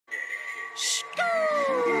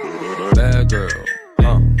girl.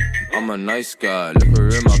 I'm a nice guy. Liquor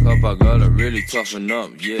in my cup, I gotta really toughen up.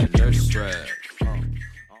 Yeah, nurse strap.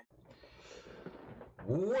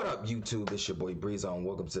 What up, YouTube? It's your boy Breezo, and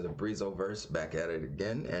welcome to the Breezoverse. Back at it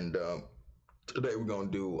again, and today we're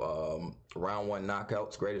gonna do round one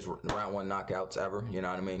knockouts, greatest round one knockouts ever. You know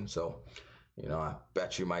what I mean? So, you know, I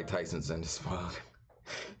bet you Mike Tyson's in this vlog.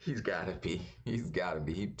 He's gotta be. He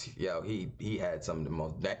had some of the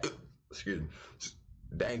most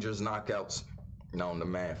dangerous knockouts known to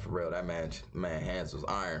man, for real. That man hands was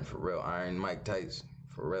iron, for real. Iron Mike Tyson,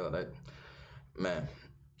 for real. That man.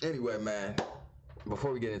 Anyway, man,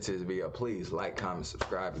 before we get into this video, please like, comment,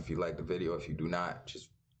 subscribe if you like the video. If you do not, just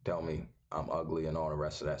tell me I'm ugly and all the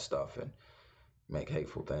rest of that stuff and make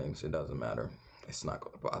hateful things. It doesn't matter. It's not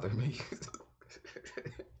going to bother me.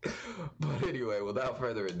 But anyway, without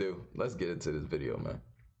further ado, let's get into this video, man.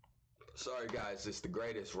 Sorry, guys. It's the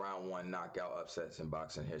greatest round one knockout upsets in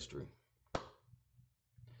boxing history.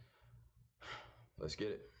 Let's get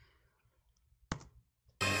it.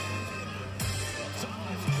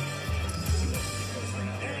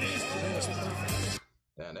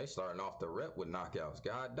 Man, they starting off the rip with knockouts.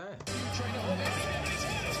 God damn.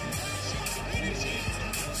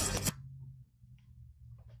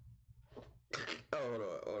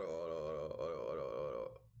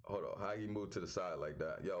 Hold on. How you move to the side like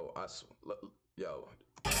that? Yo, yo.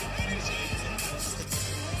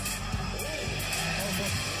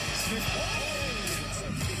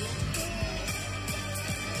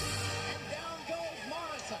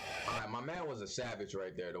 Alright, my man was a savage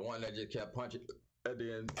right there. The one that just kept punching at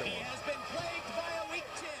the end. He has been plagued by a weak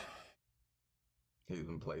chin. He's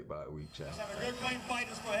been played by a weak chin. Let's have a good flame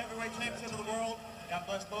fighters for heavyweight championship of the world. God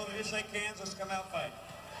bless both of you. Shake hands. Let's come out fight.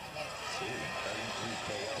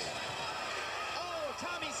 Oh,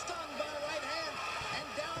 Tommy stunned by a right hand, and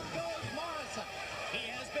down goes Morrison. He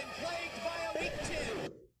has been plagued by a weak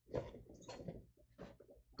chin.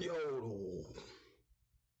 Yo,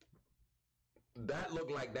 that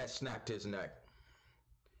looked like that snapped his neck.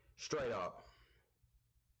 Straight up.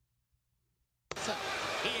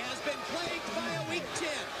 He has been plagued by a weak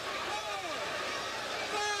chin.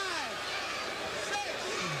 4, 5, 6.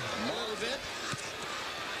 A little bit.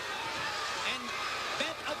 And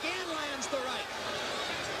Bet again lands the right.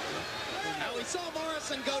 Now we saw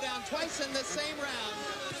Morrison go down twice in the same round.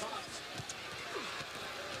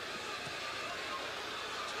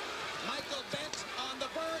 Michael Bent on the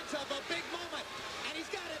verge of a big moment. And he's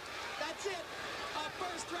got it. That's it. A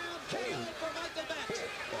first round KO for Michael Bent.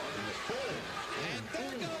 And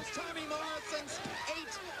there goes Tommy Morrison's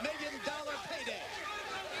 $8 million payday.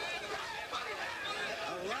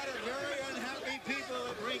 A lot of very unhappy people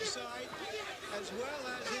at ringside, as well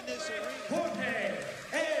as in this arena. Jorge,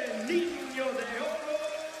 el niño de oro,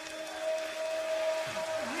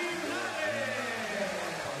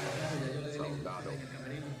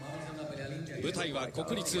 舞台は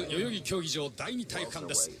国立代々木競技場第2体育館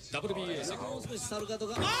です。WBA 世界もう少しサルガド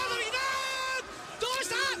が。どうし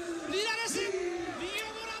たリラレス右を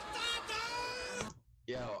もらった。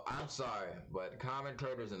 Yo, I'm sorry, but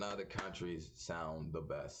commentators in other countries sound the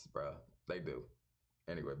best, bro. They do.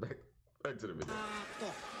 Anyway, back to the video.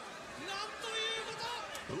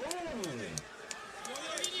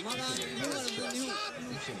 まだなん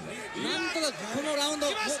とかこのラウンド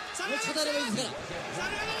持ちこたればいいですから。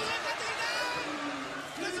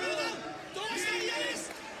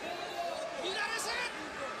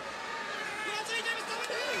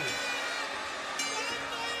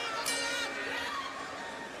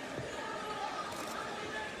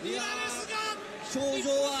いやー、表情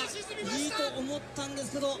はいいと思ったんで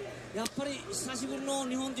すけど、やっぱり久しぶりの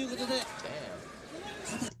日本ということで。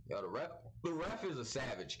Yo, the ref is a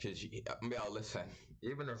savage, cause yo, listen,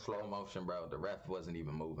 even in slow motion, bro, the ref wasn't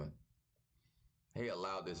even moving. He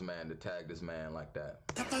allowed this man to tag this man like that.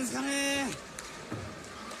 I don't know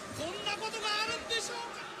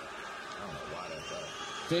why that's up.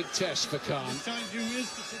 Big test for Khan. Sometimes you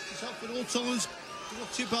risk to set yourself at all times.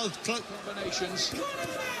 Watch you both combinations,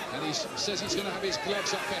 and he says he's going to have his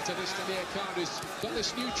gloves up better this time. Khan has got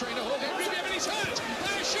this new trainer holding him, and he's hurt.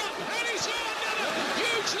 And a shot, and he's shot another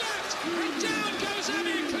huge left, and down goes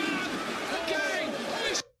Amir Khan again.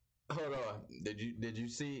 Hold on, did you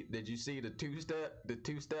see the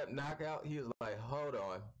two-step knockout? He was like, hold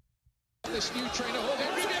on. This new trainer holding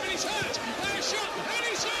him, and he's hurt. And a shot, and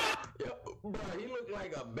he's shot. Yeah, bro, he looked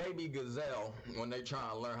like a baby gazelle when they try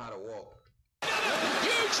to learn how to walk.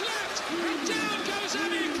 Huge left, and down goes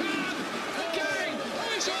Amir Khan again. Oh,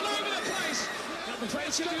 he's all over the place. The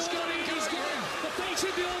fight should be over. The fight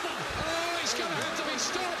should be over. Oh, it's going to have to be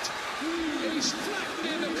stopped. He's flattened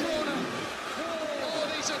in the corner. Oh,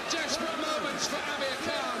 these are desperate moments.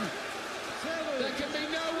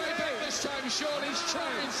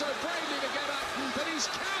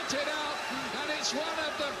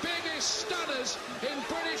 moments in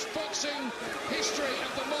British boxing history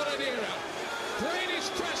of the modern era. British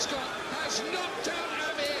Prescott has knocked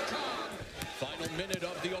out Amir Khan. Final minute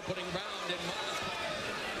of the opening round in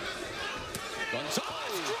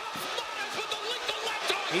Gonzalez drops Monash with the lethal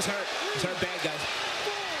left hook. He's hurt. He's hurt bad, guys.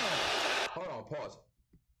 Hold on, pause.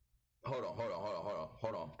 Hold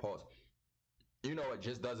on, pause. You know it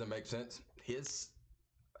just doesn't make sense. His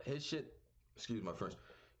shit, excuse my French.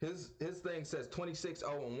 His thing says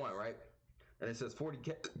 26-0-1, right? And it says 40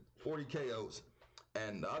 KOs.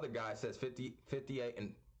 And the other guy says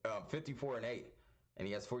 54 and 8, and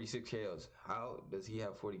he has 46 KOs. How does he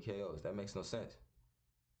have 40 KOs? That makes no sense.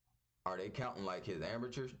 Are they counting like his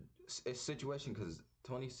amateur situation? Because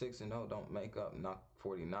 26 and 0 don't make up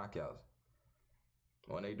 40 knockouts.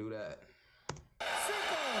 When they do that. 6,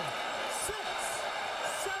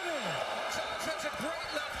 7. That's a great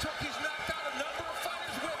left hook. He's knocked out a number of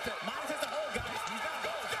fighters with it. Miles has to hold, guys. He's got to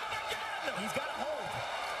hold. He's got to hold.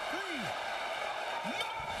 3.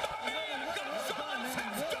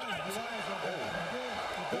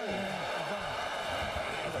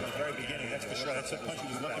 From the very beginning, that's for sure. That's the punch he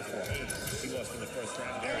was looking for. He lost in the first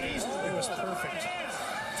round. There it is. It was perfect.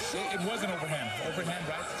 It wasn't overhand. Overhand,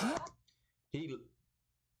 right?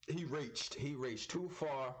 He reached too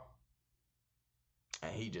far,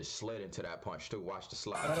 and he just slid into that punch too. Watch the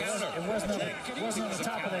slide. It wasn't on the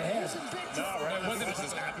top of the head. No, right? It wasn't. This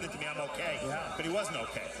is happening to me. I'm okay. Yeah. But he wasn't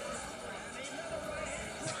okay.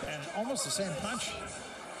 And almost the same punch.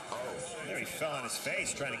 There he fell on his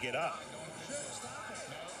face trying to get up.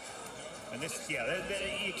 And this, yeah,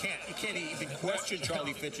 you can't even question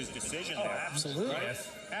Charlie Fitch's decision there. Absolutely. Right?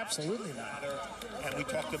 Absolutely not. And we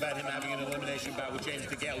talked about him having an elimination bout with James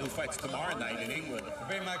DeGale, who fights tomorrow night in England.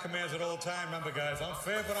 Obey my commands at all time. Remember, guys, I'm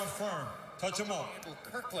fair, but I'm firm. Touch him up.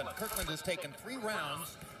 Kirkland has taken 3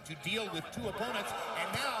 rounds to deal with 2 opponents,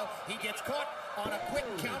 and now he gets caught on a quick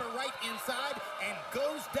counter right inside and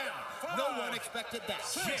goes down. 5, No one expected that.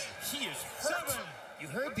 6, He is hurt. 7. You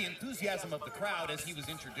heard the enthusiasm of the crowd as he was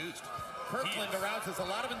introduced. Kirkland arouses a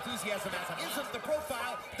lot of enthusiasm, as isn't the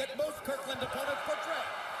profile that most Kirkland opponents portray.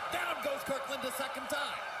 Down goes Kirkland a second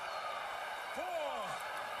time. 4,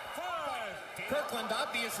 5. Kirkland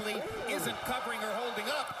obviously isn't covering or holding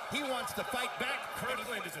up. He wants to fight back.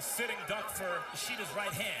 Kirkland is a sitting duck for Ishida's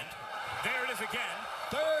right hand. There it is again.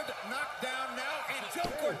 Third knockdown now, and Joe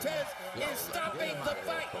Cortez is stopping the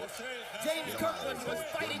fight. James Kirkland was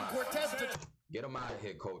fighting Cortez to... Get him out of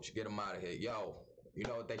here, coach. Get him out of here. Yo, you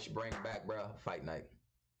know what they should bring back, bro? Fight night.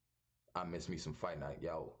 I miss me some fight night.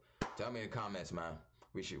 Yo, tell me in the comments, man.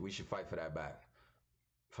 We should fight for that back.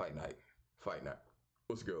 Fight night. Fight night.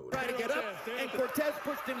 What's good? Trying to get up, and Cortez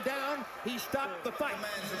pushed him down. He stopped the fight.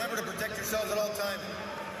 Remember to protect yourselves at all times.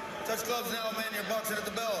 Touch gloves now, man. You're boxing at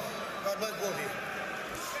the bell. God bless both of you.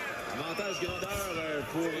 Avantage grandeur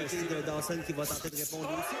pour Steve Dawson qui va tenter de répondre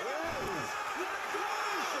aussi.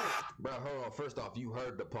 Bro, hold on. First off, you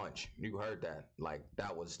heard the punch. You heard that. Like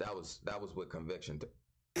that was with conviction.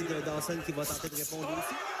 Steve Dawson qui va tenter de répondre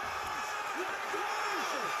aussi.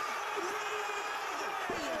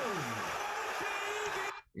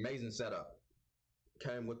 Amazing setup.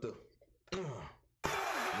 Came with the amazing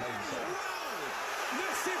setup.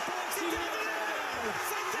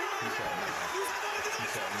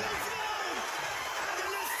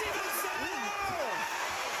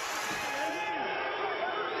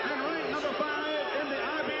 Number 5 in the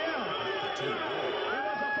IBL. He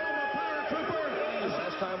was a former paratrooper.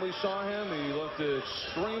 Last time we saw him, he looked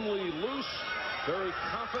extremely loose, very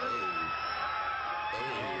confident. He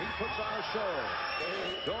puts on a show.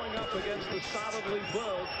 Going up against the solidly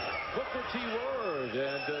built Booker T. Ward,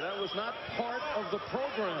 and that was not part of the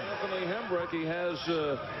program. Anthony Hembrick, he has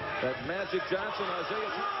that Magic Johnson, Isaiah.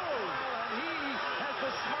 And he has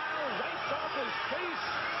the smile right off his face.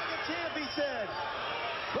 The champ, he said.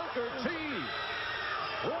 Booker T.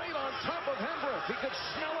 right on top of Hembrick. He could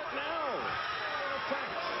smell it now. In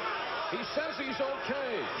effect, he says he's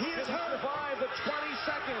okay. He has survived the 20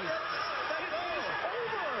 seconds. It is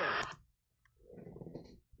over.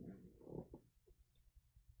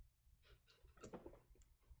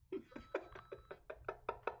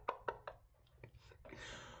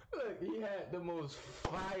 Look, he had the most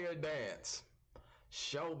fire dance,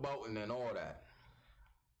 showboating and all that.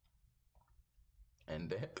 And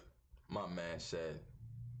then my man said,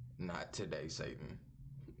 "Not today, Satan."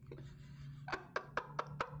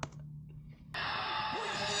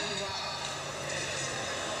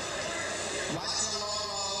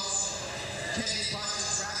 Kidney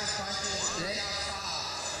punches, rabbit punches, they are foul.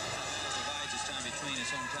 Divides his time between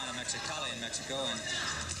his hometown of Mexicali in Mexico and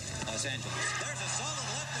Los Angeles. There's a solid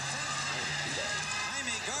left attack.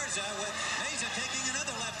 Jaime Garza Garza with Meza taking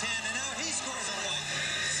another left hand, and now he scores a one.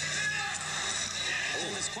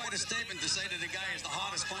 Oh, it's quite a statement to say that the guy is the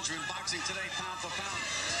hottest puncher in boxing today, pound for pound.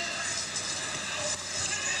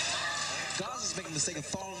 Garza's making a mistake of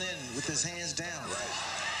falling in with his hands down.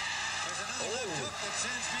 There's another left hook that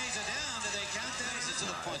sends Meza down. Do they count that? Meza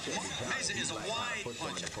to the punch. Meza is a wide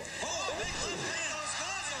puncher. Oh, big left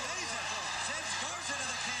hand. Meza sends Garza to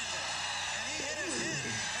the canvas. And he hit his head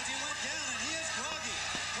as he went down, and he is groggy.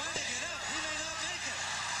 Trying to get up. He may not make it.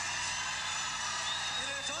 And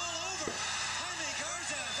it's all over. Jaime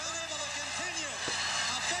Garza is unable to continue.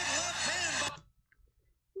 A big left hand.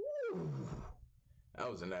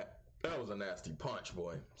 That was a nasty punch,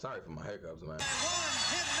 boy. Sorry for my hiccups, man.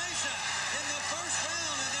 Kid Meza in the first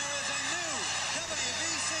round, and there is a new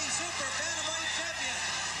WBC Super Bantamweight champion.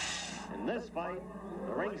 In this fight,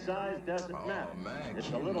 the ring size doesn't matter. Man, it's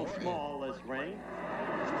a little small, this ring.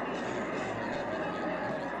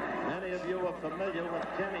 Many of you are familiar with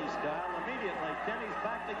Kenny's style. Immediately, Kenny's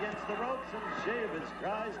backed against the ropes, and Shavers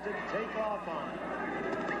tries to take off on him.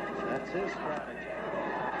 That's his strategy.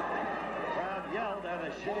 The crowd yelled at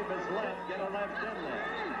a Shavers left, get a left in there.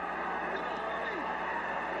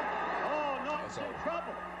 Oh, Norton's in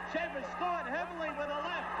trouble. Shavers scored heavily with a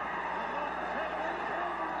left.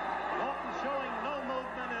 Norton showing no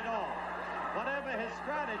movement at all. Whatever his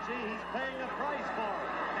strategy, he's paying a price for it.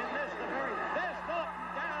 And there's Norton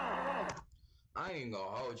down. I ain't even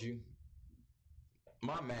gonna hold you.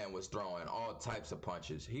 My man was throwing all types of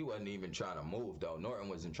punches. He wasn't even trying to move, though. Norton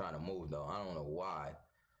wasn't trying to move, though. I don't know why.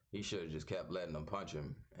 He should have just kept letting them punch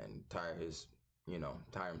him and tire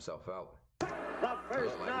himself out. The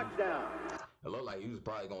first knockdown. It looked like he was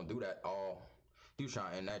probably gonna do that all. He was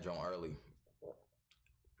trying to end that joint early.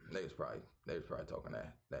 They was probably talking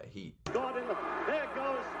that heat. There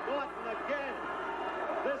goes Norton again.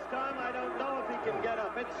 This time I don't know if he can get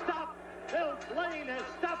up. It's stopped. Bill Lane has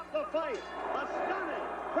stopped the fight. A stunning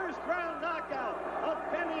first round knockout of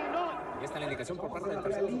Kenny Norton. Y esta es la indicación por parte del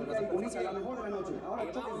tercero sobre la comienza la mejor de la noche.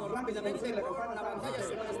 Ahora todos rápidamente le compran la pantalla.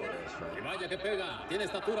 Y vaya que pega, tiene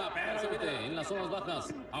estatura, permite en las zonas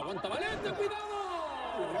bajas. Aguanta valiente, cuidado.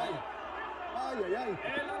 Ay.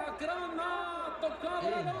 El alacrán ha tocado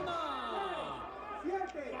la lona.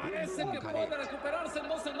 Parece que puede recuperarse,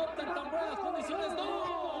 no se nota en tan buenas condiciones,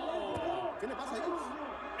 no. ¿Qué le pasa ahí?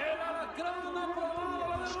 El alacrán ha probado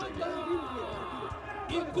la derrota.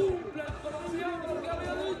 Y cumple el colombiano lo que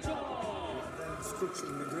había dicho. Structure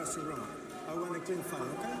in the dressing room. I want a clean fight,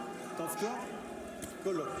 okay? Tough job.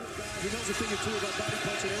 Good luck. He knows a thing or two about body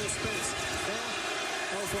punching in space.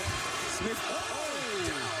 Alpha Smith.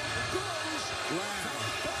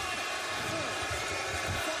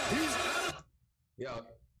 Yo,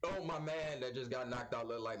 my man that just got knocked out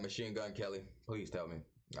looked like Machine Gun Kelly. Please tell me.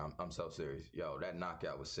 I'm so serious. Yo, that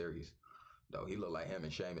knockout was serious. Though he looked like him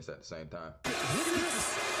and Sheamus at the same time. That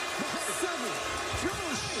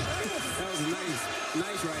was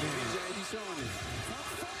nice right hand. He's showing it.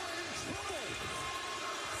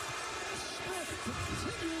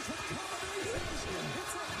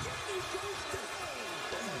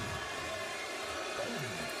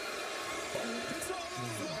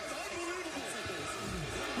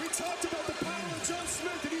 We talked about the power of John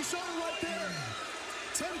Smith, and he showed it right there.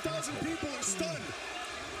 10,000 people are stunned.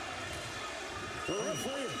 The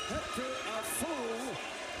referee, Hector Afu,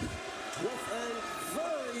 with a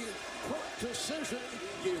very quick decision.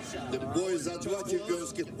 Бой за два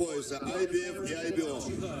чемпионских пояса IBF и IBO.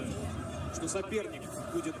 Что соперник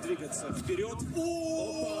будет двигаться вперед.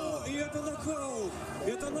 О, и это нокаут!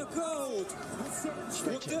 Это нокаут!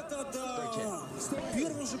 Вот это да!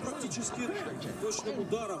 Первым же практически точным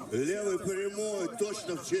ударом. Левый прямой,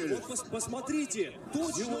 точно в челюсть. Вот посмотрите,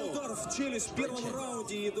 точный удар в челюсть в первом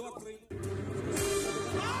раунде. И Эдуард...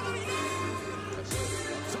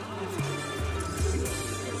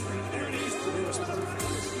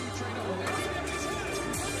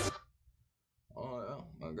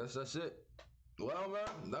 I guess that's it. Well,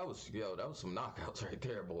 man, that was some knockouts right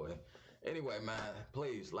there, boy. Anyway, man,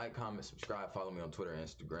 please like, comment, subscribe, follow me on Twitter and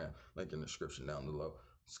Instagram. Link in the description down below.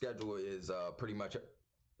 Schedule is pretty much,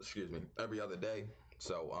 every other day.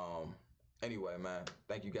 So, anyway, man,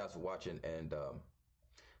 thank you guys for watching, and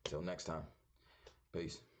until next time,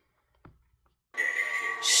 peace.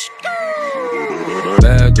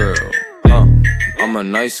 Bad girl, I'm a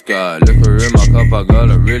nice guy. Liquor in my cup, I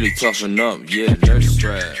gotta really toughen up. Yeah, nurse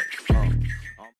strap.